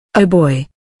Oh boy.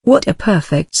 What a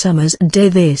perfect summer's day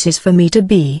this is for me to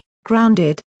be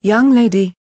grounded, young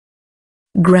lady.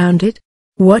 Grounded?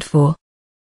 What for?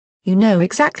 You know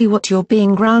exactly what you're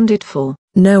being grounded for.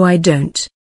 No, I don't.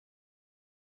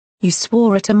 You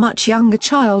swore at a much younger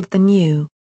child than you.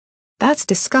 That's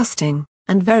disgusting,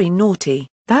 and very naughty.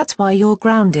 That's why you're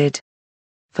grounded.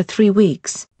 For 3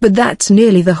 weeks. But that's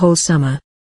nearly the whole summer.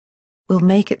 We'll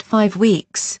make it 5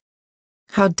 weeks.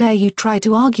 How dare you try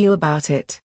to argue about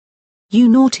it? You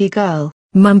naughty girl.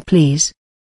 Mum, please.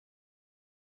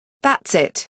 That's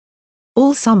it.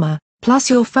 All summer, plus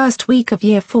your first week of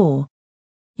year 4.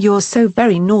 You're so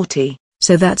very naughty.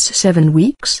 So that's 7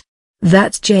 weeks?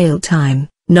 That's jail time,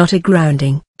 not a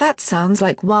grounding. That sounds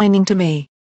like whining to me.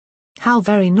 How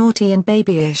very naughty and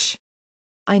babyish.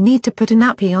 I need to put a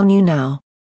nappy on you now.